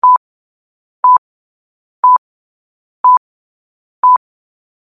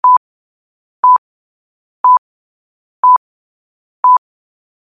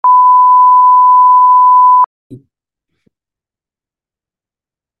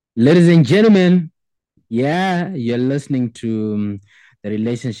Ladies and gentlemen, you're listening to the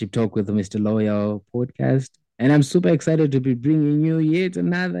Relationship Talk with Mr. Loyal podcast. And I'm super excited to be bringing you yet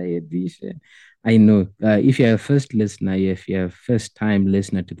another edition. I know if you're a first listener, if you're a first time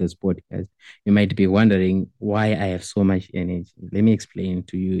listener to this podcast, you might be wondering why I have so much energy. Let me explain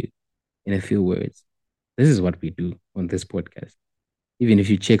to you in a few words. This is what we do on this podcast. Even if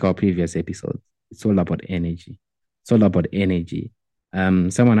you check our previous episodes, it's all about energy. It's all about energy.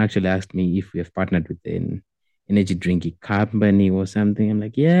 Someone actually asked me if we have partnered with an energy drinking company or something. I'm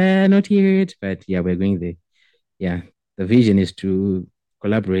like, yeah, not yet, but yeah, we're going there. Yeah, the vision is to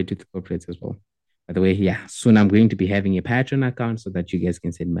collaborate with corporates as well. By the way, yeah, soon I'm going to be having a Patreon account so that you guys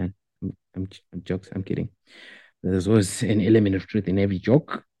can send man. I'm jokes. I'm kidding. There's always an element of truth in every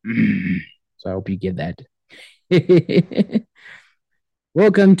joke. So I hope you get that.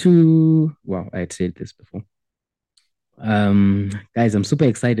 Welcome to, well, I had said this before. Guys, I'm super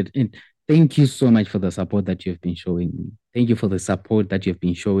excited and thank you so much for the support that you've been showing. Thank you for the support that you've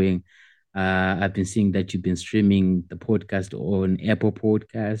been showing. I've been seeing that you've been streaming the podcast on Apple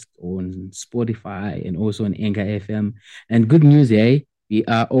Podcast, on Spotify, and also on Anchor FM. And good news, we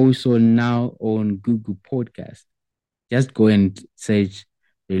are also now on Google Podcast. Just go and search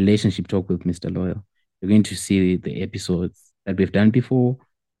the Relationship Talk with Mr. Loyal. You're going to see the episodes that we've done before,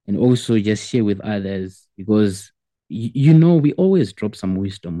 and also just share with others because we always drop some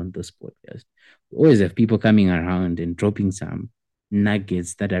wisdom on this podcast. We always have people coming around and dropping some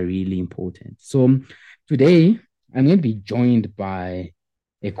nuggets that are really important. So today I'm going to be joined by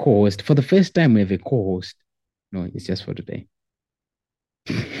a co-host. For the first time, we have a co-host. No, it's just for today.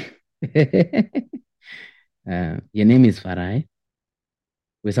 Your name is Farai.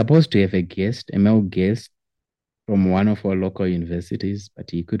 We're supposed to have a guest, a male guest from one of our local universities,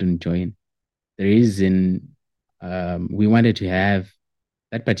 but he couldn't join. The reason we wanted to have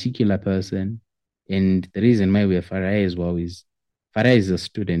that particular person, and the reason why we have Farai as well is Farai is a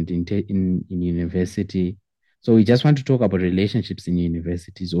student in university. So we just want to talk about relationships in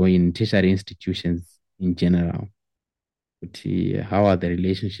universities or in tertiary institutions in general. But, how are the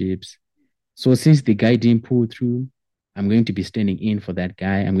relationships? So since the guy didn't pull through, I'm going to be standing in for that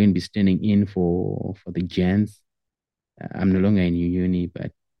guy. I'm going to be standing in for the gents. I'm no longer in uni,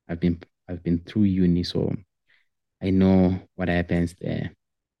 but I've been I've been through uni, so I know what happens there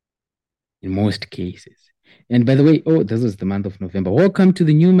in most cases. And by the way, oh, this was the month of November. Welcome to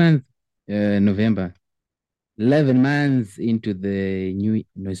the new month, November. 11 months into the new,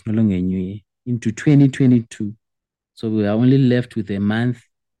 no, it's no longer a new year, into 2022. So we are only left with a month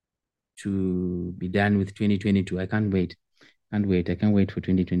to be done with 2022. I can't wait. Can't wait. I can't wait for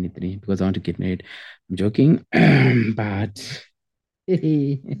 2023 because I want to get married. I'm joking.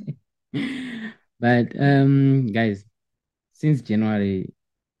 But guys, since January,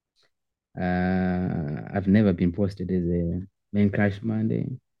 I've never been posted as a main crash Monday,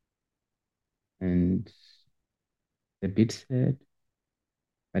 and it's a bit sad.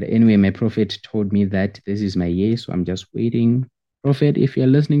 But anyway, my prophet told me that this is my year, so I'm just waiting. Prophet, if you're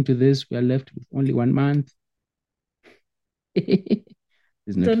listening to this, we are left with only 1 month. It's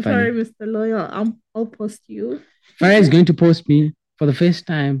not Don't worry, funny. Mr. Lawyer. I'll post you. Farah is going to post me for the first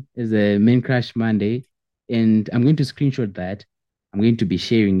time as a main crash Monday, and I'm going to screenshot that. I'm going to be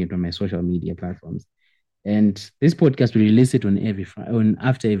sharing it on my social media platforms. And this podcast will release it on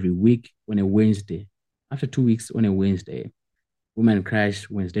after every week on a Wednesday. After 2 weeks on a Wednesday. Woman Crash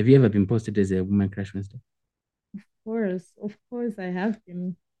Wednesday. Have you ever been posted as a Woman Crash Wednesday? Of course, I have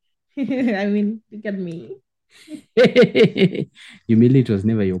been. I mean, look at me. Humility was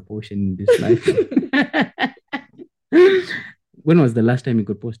never your portion in this life. When was the last time you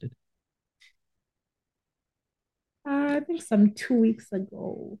got posted? I think some 2 weeks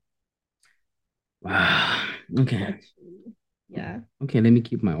ago. Wow. Okay. Actually. Yeah. Okay, let me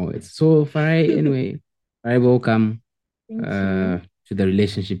keep my words. So, Farai, anyway, Farai, welcome Thank you. to the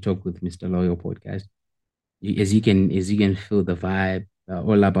Relationship Talk with Mr. Loyal podcast. As you can feel the vibe,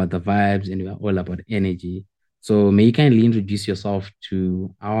 all about the vibes, and we're all about energy. So, may you kindly introduce yourself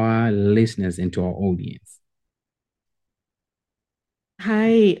to our listeners and to our audience.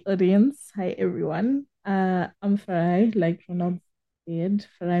 Hi, audience. Hi, everyone. I'm Farai, like Ronald said,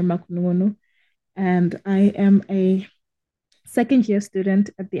 Farai Makununu, and I am a second year student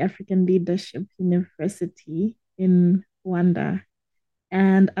at the African Leadership University in Rwanda.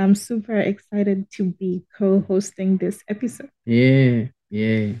 And I'm super excited to be co-hosting this episode. Yeah,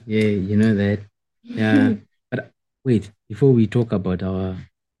 you know that. Yeah. But wait, before we talk about our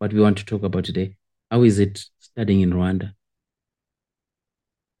what we want to talk about today, how is it studying in Rwanda?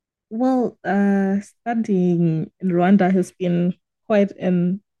 Well, studying in Rwanda has been quite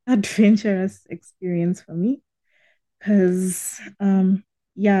an adventurous experience for me because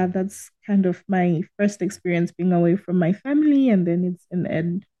yeah, that's kind of my first experience being away from my family, and then it's in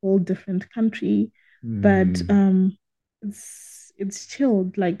a whole different country. But Mm, it's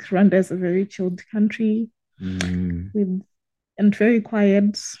chilled. Like Rwanda is a very chilled country mm. with and very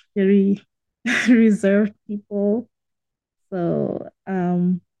quiet, very reserved people. So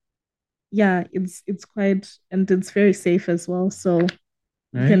yeah, it's quite and it's very safe as well. So you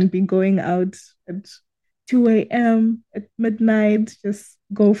Right? can be going out at 2 a.m. at midnight, just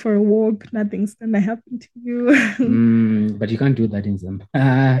go for a walk, nothing's gonna happen to you. But you can't do that in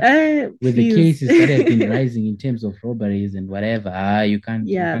Zimbabwe. With the Please. cases that have been rising in terms of robberies and whatever, you Yeah, can't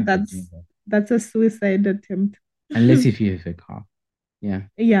be doing that that's a suicide attempt. unless if you have a car. Yeah.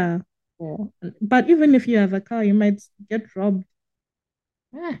 Yeah. But even if you have a car, you might get robbed.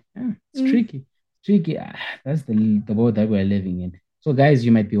 It's Mm. tricky. Tricky. That's the world that we're living in. So, guys,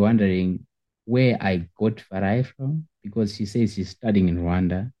 you might be wondering where I got Farai from because she says she's studying in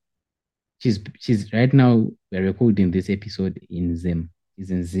Rwanda. She's right now. We're recording this episode in Zim.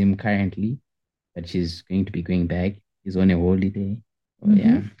 She's in Zim currently, but she's going to be going back. She's on a holiday. Oh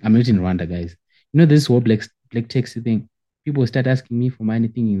yeah, Mm-hmm. I'm not in Rwanda, guys. You know this whole black taxi thing. People start asking me for money,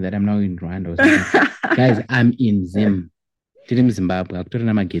 thinking that I'm now in Rwanda or something. Guys, I'm in Zim. Tiri muZimbabwe.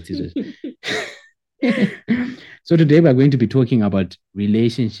 Akutorina magetsi izvozvo. So today we're going to be talking about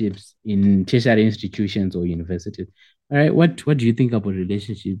relationships in tertiary institutions or universities. All right, what do you think about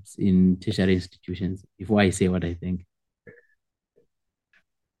relationships in tertiary institutions before I say what I think?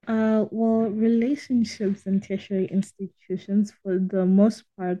 Well, relationships in tertiary institutions, for the most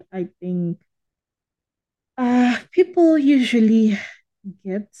part, I think people usually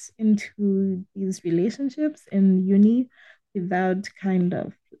get into these relationships in uni without kind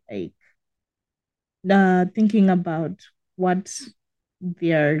of like thinking about what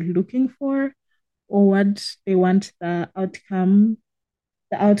they're looking for or what they want the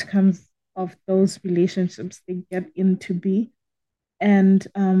outcomes of those relationships they get in to be. And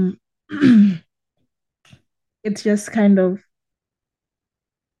it's just kind of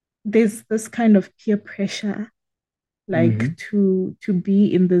there's this kind of peer pressure like Mm-hmm. to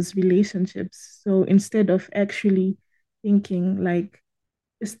be in those relationships. So instead of actually thinking like,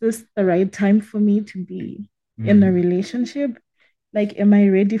 is this the right time for me to be in a Mm-hmm. relationship? Like, am I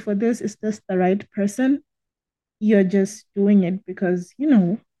ready for this? Is this the right person? You're just doing it because,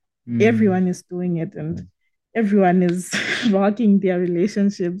 Mm-hmm. everyone is doing it and everyone is rocking their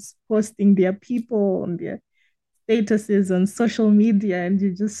relationships, posting their people on their statuses on social media, and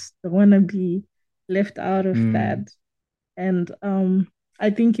you just don't want to be left out of Mm-hmm. that. And I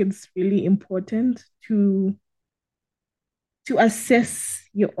think it's really important to assess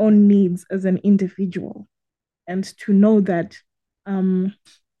your own needs as an individual and to know that um,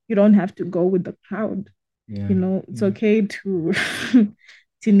 you don't have to go with the crowd. Yeah. It's Yeah. okay to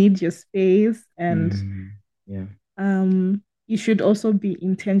to need your space, and Mm-hmm. Yeah. you should also be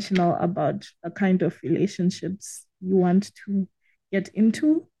intentional about the kind of relationships you want to get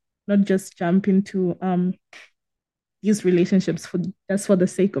into, not just jump into these relationships for just for the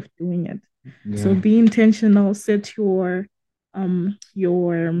sake of doing it. So Yeah. be intentional, set your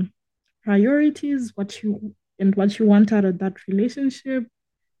priorities, what you want out of that relationship.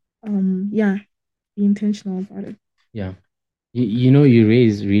 Yeah, be intentional about it. Yeah. You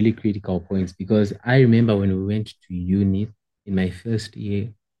raise really critical points because I remember when we went to uni in my first year,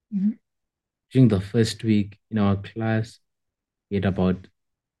 Mm-hmm. during the first week in our class, we had about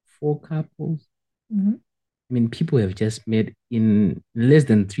four couples. Mm-hmm. I mean, people have just met in less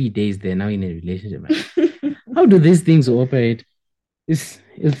than 3 days. They're now in a relationship. Like, how do these things operate? It's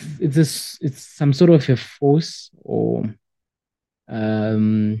some sort of a force or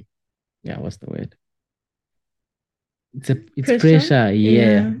um yeah, what's the word? It's Pressure. pressure. Yeah,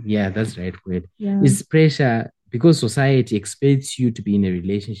 Yeah. yeah, that's the right word. Yeah. It's pressure because society expects you to be in a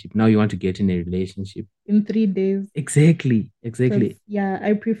relationship. Now you want to get in a relationship. In 3 days. Exactly, Because exactly. yeah,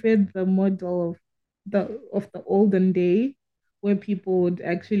 I preferred the model of the olden day where people would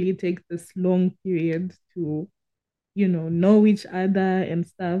actually take this long period to, know each other and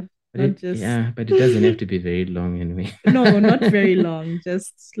stuff. But Not it just yeah, but it doesn't have to be very long anyway. no, not very long.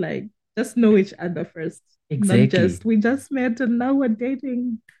 Just know each other first. Not Exactly. just we just met and now we're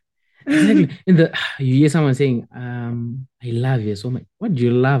dating. Exactly. In the you hear someone saying, I love her so much. What do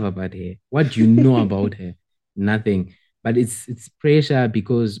you love about her? What do you know about her? Nothing. But it's pressure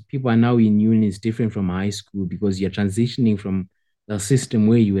because people are now in uni. It's different from high school because you're transitioning from the system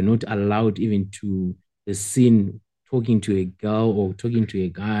where you were not allowed even to the scene talking to a girl or talking to a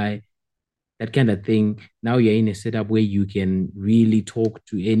guy. that kind of thing. Now you're in a setup where you can really talk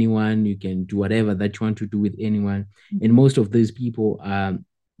to anyone, you can do whatever that you want to do with anyone. And most of those people are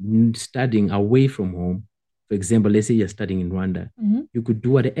studying away from home. For example, let's say you're studying in Rwanda. You could do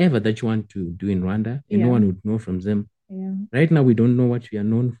whatever that you want to do in Rwanda, and no one would know from them. Right now, we don't know what we are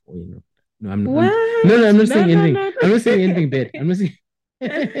known for, you know. No, I'm not saying anything. I'm not saying anything bad. I'm not saying,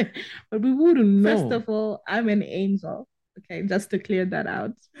 but we wouldn't know. First of all, I'm an angel. Okay, just to clear that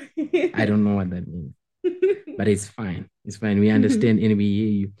out. I don't know what that means, but it's fine. It's fine. We understand and we hear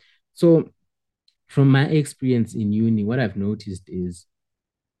you. So, from my experience in uni, what I've noticed is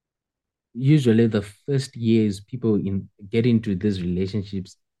usually the first years people get into these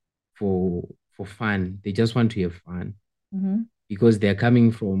relationships for fun. They just want to have fun because they're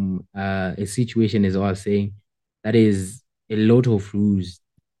coming from a situation, as I was saying, that is a lot of rules.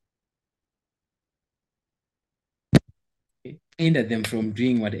 It hindered them from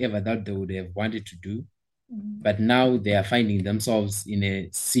doing whatever that they would have wanted to do. But now they are finding themselves in a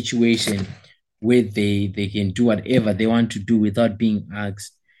situation where they can do whatever they want to do without being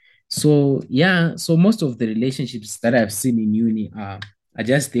asked. So yeah, so most of the relationships that I've seen in uni are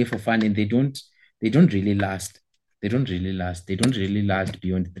just there for fun, and they don't really last. They don't really last. They don't really last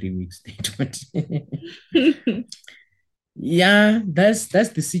beyond 3 weeks. They don't. Yeah, that's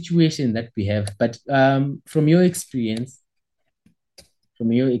the situation that we have. But from your experience,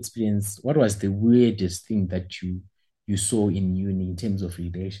 what was the weirdest thing that you saw in uni in terms of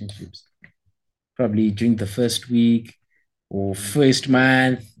relationships? Probably during the first week or first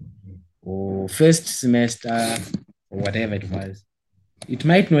month or first semester or whatever it was. It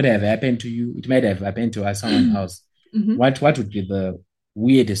might not have happened to you. It might have happened to someone else. What would be the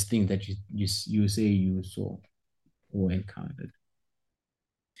weirdest thing that you say you saw or encountered?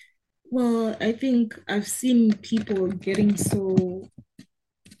 Well, I think I've seen people getting so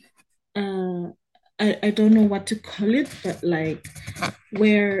I don't know what to call it, but like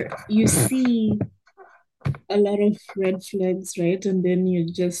where you see a lot of red flags, right? And then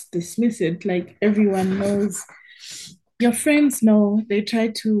you just dismiss it. Like everyone knows, your friends know, they try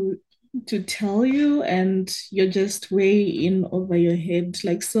to tell you, and you're just way in over your head,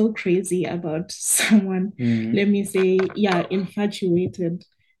 like so crazy about someone, let me say, yeah, infatuated,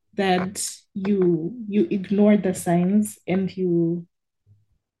 that you ignore the signs and you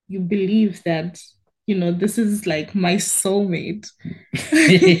believe that this is like my soulmate.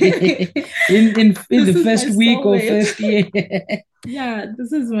 in the first week or first year. Yeah,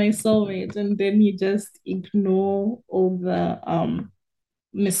 this is my soulmate, and then you just ignore all the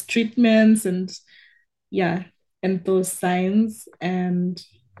mistreatments and yeah, and those signs. And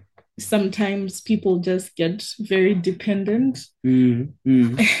sometimes people just get very dependent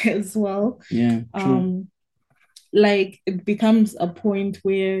as well. Yeah, true. Like it becomes a point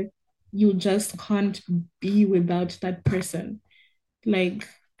where you just can't be without that person. Like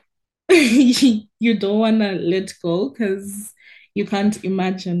you don't want to let go because you can't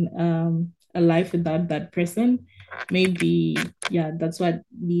imagine a life without that person. Maybe, yeah, that's what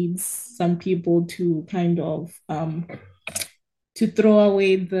leads some people to kind of to throw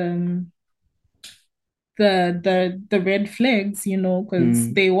away the red flags,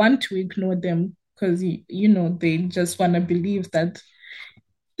 because they want to ignore them because they just want to believe that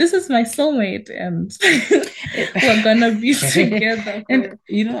this is my soulmate and we're gonna be together. And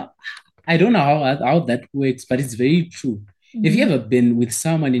I don't know how that works, but it's very true. Have you ever been with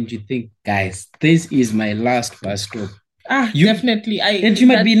someone and you think, guys, this is my last bus stop? Definitely. And you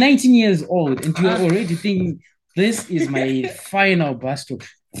might be 19 years old and you're already thinking, this is my final bus stop.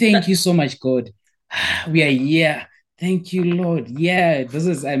 Thank you so much, God. We are here. Thank you, Lord. Yeah, this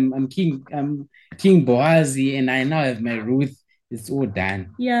is I'm King Boazi, and I now have my Ruth. It's all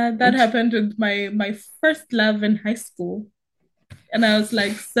done. Yeah, that happened with my first love in high school. And I was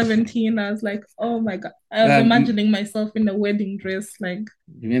like 17. I was like, oh my God. I was imagining myself in a wedding dress. Like,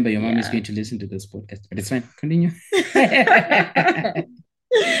 remember, your mom is going to listen to this podcast, but it's fine. Continue.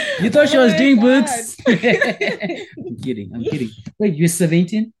 You thought she was doing books? I'm kidding. Wait, you're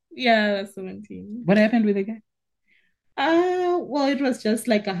 17? Yeah, I was 17. What happened with the guy? Well, it was just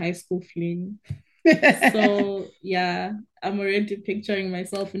like a high school fling. So yeah, I'm already picturing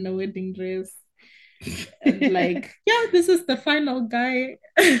myself in a wedding dress. And like, yeah, this is the final guy.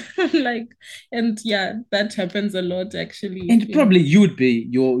 Like, and yeah, that happens a lot actually. And probably you would be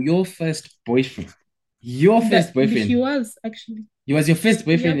your first boyfriend. Your first boyfriend. He was actually. He was your first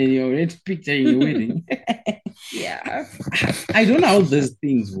boyfriend, and you're already picturing your wedding. Yeah. I don't know how those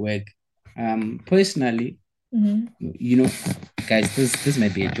things work. Personally, guys, this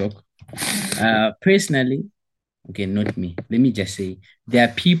might be a joke. Personally, okay, not me. Let me just say there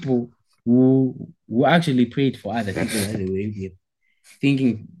are people who actually prayed for other people that they were with,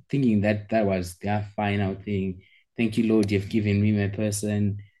 thinking that that was their final thing. Thank you, Lord, you've given me my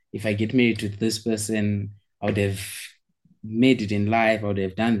person. If I get married to this person, I would have made it in life. I would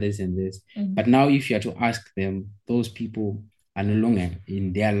have done this and this. But now, if you are to ask them, those people are no longer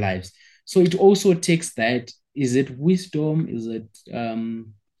in their lives. So it also takes that. Is it wisdom? Is it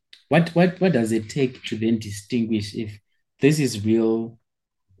what does it take to then distinguish if this is real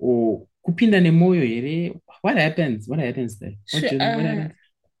or kupinda nemoyo here? What happens? What happens there? What happens?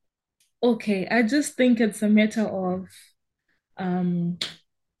 Okay, I just think it's a matter of um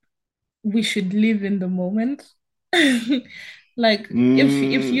we should live in the moment. Like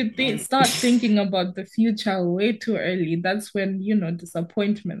if you start thinking about the future way too early, that's when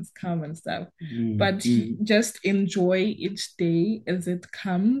disappointments come and stuff. But just enjoy each day as it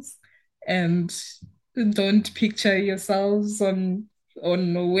comes, and don't picture yourselves on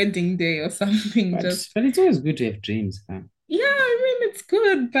a wedding day or something. But it's always good to have dreams, huh? Yeah, I mean it's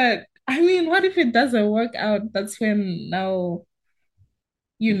good, but I mean, what if it doesn't work out? That's when now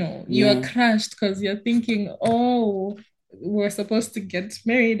you are crushed because you're thinking, oh, we're supposed to get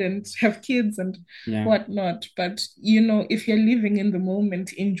married and have kids and whatnot. But if you're living in the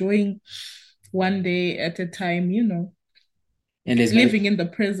moment, enjoying one day at a time, and living in the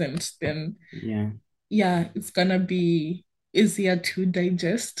present, then yeah, it's gonna be easier to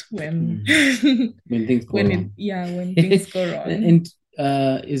digest when when things go wrong. When things go wrong. And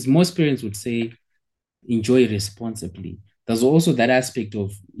as most parents would say, enjoy responsibly. There's also that aspect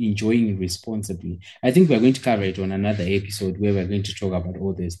of enjoying responsibly. I think we're going to cover it on another episode where we're going to talk about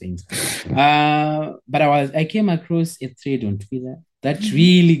all those things. But I came across a thread on Twitter that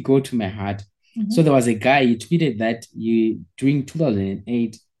really got to my heart. So there was a guy, he tweeted that during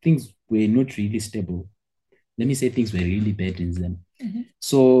 2008, things were not really stable. Let me say things were really bad in Zim.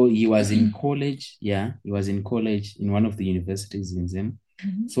 So he was in college. Yeah, he was in college in one of the universities in Zim.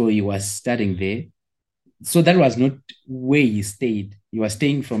 So he was studying there. So that was not where he stayed. He was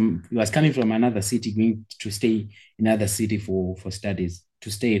coming from another city, going to stay in another city for studies, to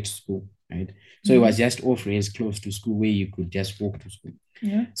stay at school, right? So he was just off rails close to school where you could just walk to school.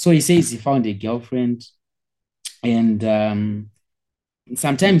 Yeah. So he says he found a girlfriend, and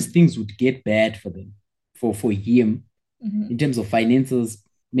sometimes things would get bad for them, for him, in terms of finances.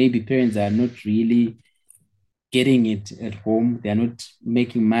 Maybe parents are not really getting it at home. They're not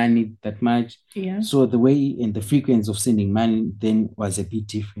making money that much. Yeah. So the way and the frequency of sending money then was a bit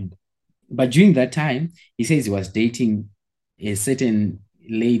different. But during that time, he says he was dating a certain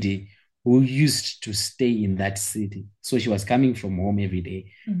lady who used to stay in that city. So she was coming from home every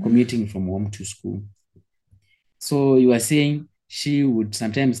day, commuting from home to school. So he was saying she would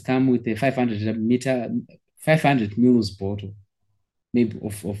sometimes come with a 500 mils bottle, maybe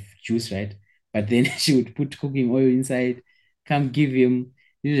of juice, right? But then she would put cooking oil inside, come give him,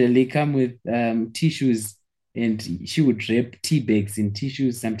 usually come with tissues, and she would wrap tea bags in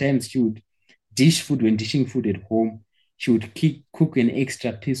tissues. Sometimes she would dish food when dishing food at home. She would cook an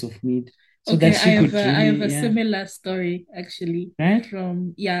extra piece of meat so that she could really, I have a similar story actually. Right?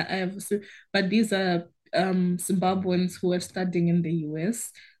 But these are Zimbabweans who are studying in the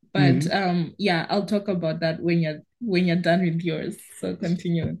US. But I'll talk about that when you're done with yours. So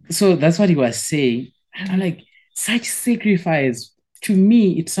continue. So that's what he was saying. And I'm like, such sacrifice. To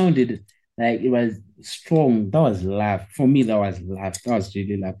me, it sounded like it was strong. That was love. For me, that was love. That was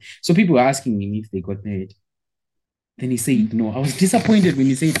really love. So people were asking him if they got married. Then he said no. I was disappointed when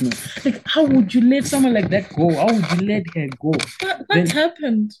he said no. Like, how would you let someone like that go? How would you let her go? What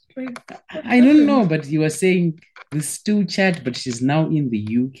happened? I don't know, but he was saying we still chat, but she's now in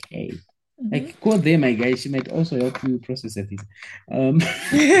the UK. Like, go there, my guy. She might also help you process a visa.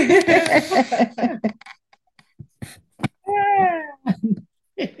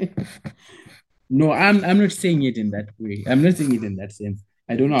 No, I'm not saying it in that way. I'm not saying it in that sense.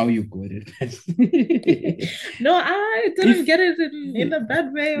 I don't know how you got it. No, I didn't get it in a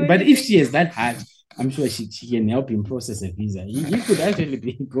bad way. But if she has that heart, I'm sure she can help him process a visa. He could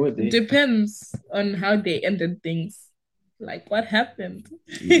actually go there. Depends on how they ended things. Like what happened.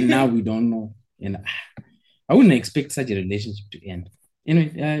 Now we don't know. And I wouldn't expect such a relationship to end.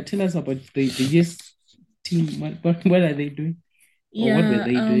 Anyway, tell us about the yes team. What are they doing? Or what were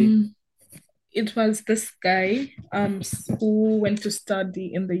they doing? It was this guy who went to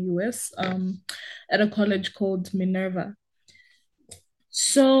study in the US at a college called Minerva.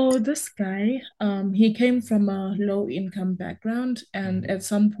 So this guy, he came from a low income background, and at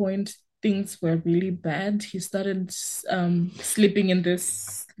some point things were really bad. He started sleeping in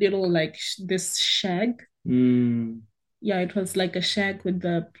this little this shag. yeah, it was like a shack with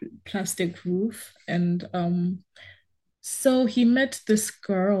the plastic roof. And so he met this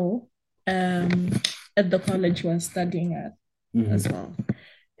girl um at the college he was studying at as well.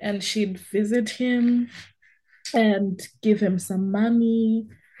 And she'd visit him and give him some money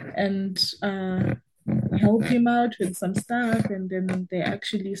and help him out with some stuff. And then they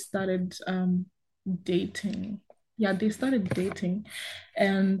actually started dating. Yeah, they started dating.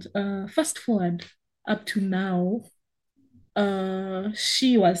 And fast forward up to now,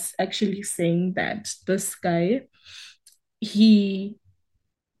 she was actually saying that this guy, he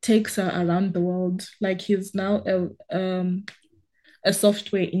takes her around the world. Like he's now a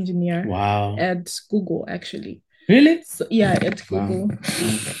software engineer Wow. at Google, actually. Really? So, yeah, at Google. Wow.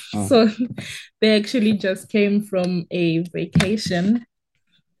 Wow. So they actually just came from a vacation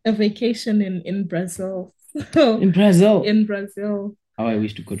in Brazil. In Brazil. In Brazil. How I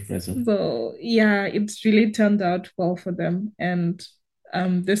wish to go to Brazil. So yeah, it's really turned out well for them. And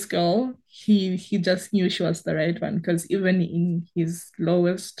this girl, he just knew she was the right one because even in his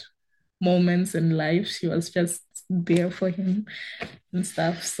lowest moments in life, she was just there for him and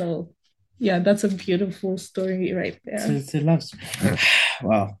stuff. So yeah, that's a beautiful story right there. It's a love story.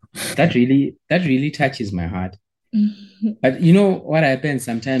 Wow. That really touches my heart. But you know what happens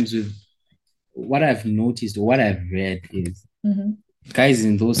sometimes with what I've noticed or what I've read is guys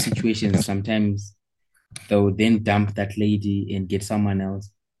in those situations, sometimes they'll then dump that lady and get someone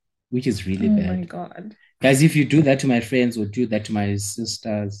else, which is really bad. Oh my God. Guys, if you do that to my friends or do that to my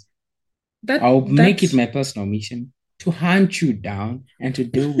sisters, I'll make it my personal mission to hunt you down and to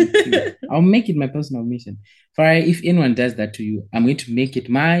deal with you. I'll make it my personal mission. If anyone does that to you, I'm going to make it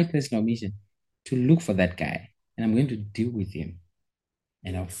my personal mission to look for that guy and I'm going to deal with him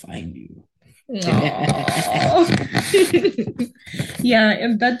and I'll find you. Yeah,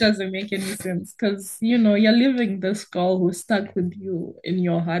 and that doesn't make any sense because you're leaving this girl who stuck with you in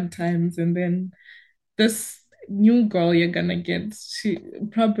your hard times, and then this new girl you're gonna get, she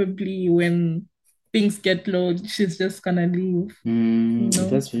probably when things get low, she's just gonna leave.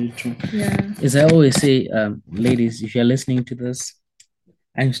 That's very true. Yeah. As I always say, ladies, if you're listening to this,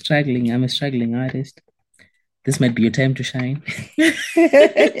 I'm struggling. I'm a struggling artist. This might be your time to shine.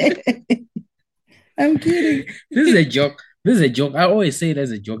 I'm kidding. This is a joke. This is a joke. I always say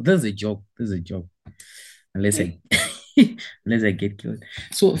there's a joke. This is a joke. This is a joke. Unless I get killed.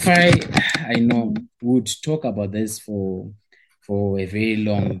 So I know we would talk about this for a very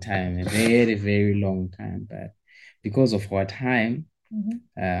long time, a very, very long time. But because of our time,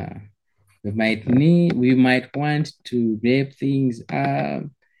 we might want to wrap things up.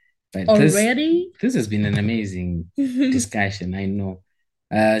 But already? This has been an amazing discussion. I know.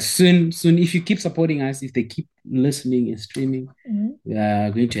 Soon, if you keep supporting us, if they keep listening and streaming, we are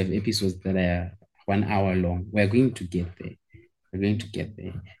going to have episodes that are 1 hour long. We're going to get there. We're going to get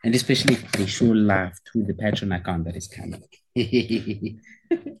there. And especially if they show love through the Patreon account that is coming.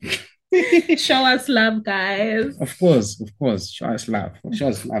 Show us love, guys. Of course. Show us love. Show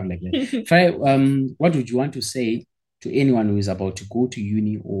us love like that. What would you want to say to anyone who is about to go to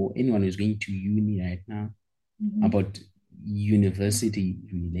uni or anyone who's going to uni right now about university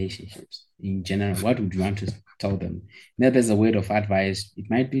relationships in general? What would you want to tell them? Maybe as a word of advice, it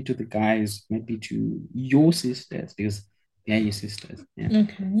might be to the guys, it might be to your sisters, because they're your sisters. Yeah.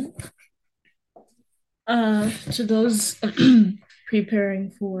 Okay. To those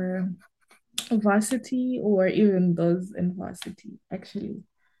preparing for varsity or even those in varsity, actually,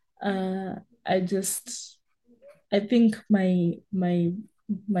 I think my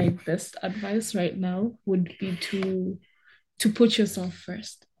best advice right now would be to put yourself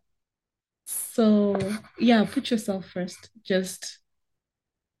first. So yeah, put yourself first. Just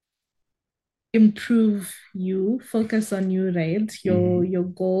improve you, focus on you, right? Your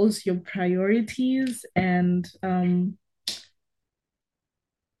goals, your priorities, and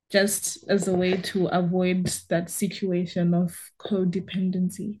just as a way to avoid that situation of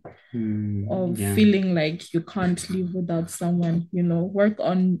codependency, of feeling like you can't live without someone. Work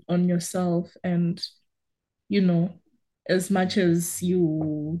on yourself, and as much as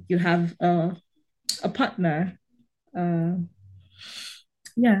you have a partner,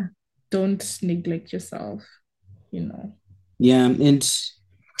 yeah, don't neglect yourself. Yeah, and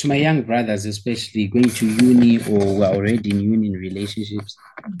to my young brothers, especially going to uni or who are already in uni in relationships,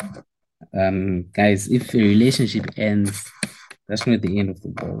 guys, if a relationship ends, that's not the end of the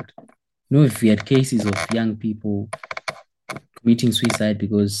world. If we had cases of young people committing suicide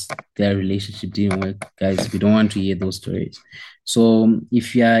because their relationship didn't work, guys, we don't want to hear those stories. So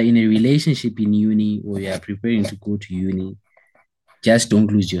if you are in a relationship in uni or you are preparing to go to uni, just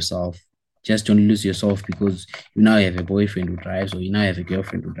don't lose yourself. Just don't lose yourself because you now have a boyfriend who drives or you now have a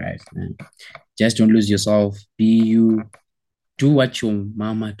girlfriend who drives, man. Just don't lose yourself. Be you. Do what your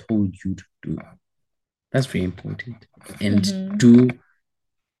mama told you to do. That's very important. And do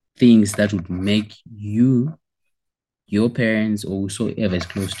things that would make you, your parents, or whosoever is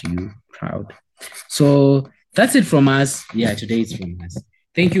close to you proud. So that's it from us. Yeah, today it's from us.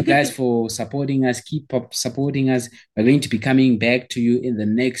 Thank you guys for supporting us. Keep up supporting us. We're going to be coming back to you in the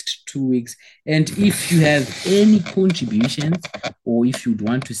next 2 weeks. And if you have any contributions or if you'd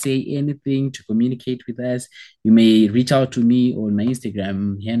want to say anything to communicate with us, you may reach out to me on my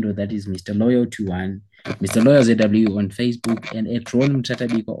Instagram handle, that is Mr. Loyal21, Mr. Loyal ZW on Facebook, and at Ron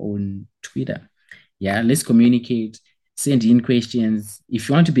Mutatabiko on Twitter. Yeah, let's communicate. Send in questions. If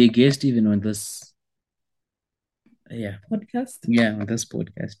you want to be a guest even on this on this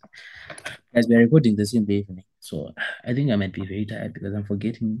podcast, as we're recording this in the evening, so I think I might be very tired because I'm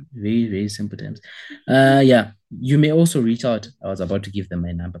forgetting very, very simple terms. You may also reach out. I was about to give them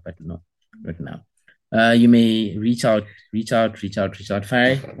my number, but no, right now. You may reach out.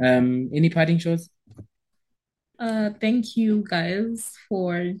 Fire. Any parting shots? Thank you guys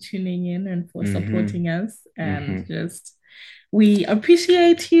for tuning in and for supporting us, and just we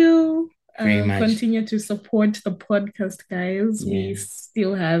appreciate you. Continue to support the podcast, guys. Yeah. We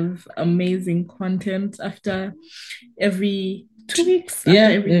still have amazing content after every 2 weeks.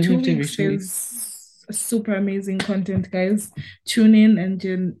 Every 2 weeks, there's super amazing content, guys. Tune in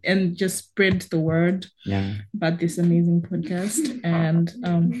and just spread the word about this amazing podcast. And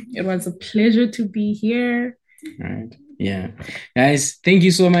it was a pleasure to be here. All right. Yeah. Guys, thank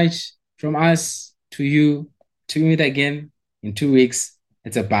you so much from us to you. Tune in again in 2 weeks.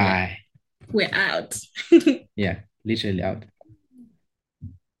 It's a bye. We're out. Yeah, literally out.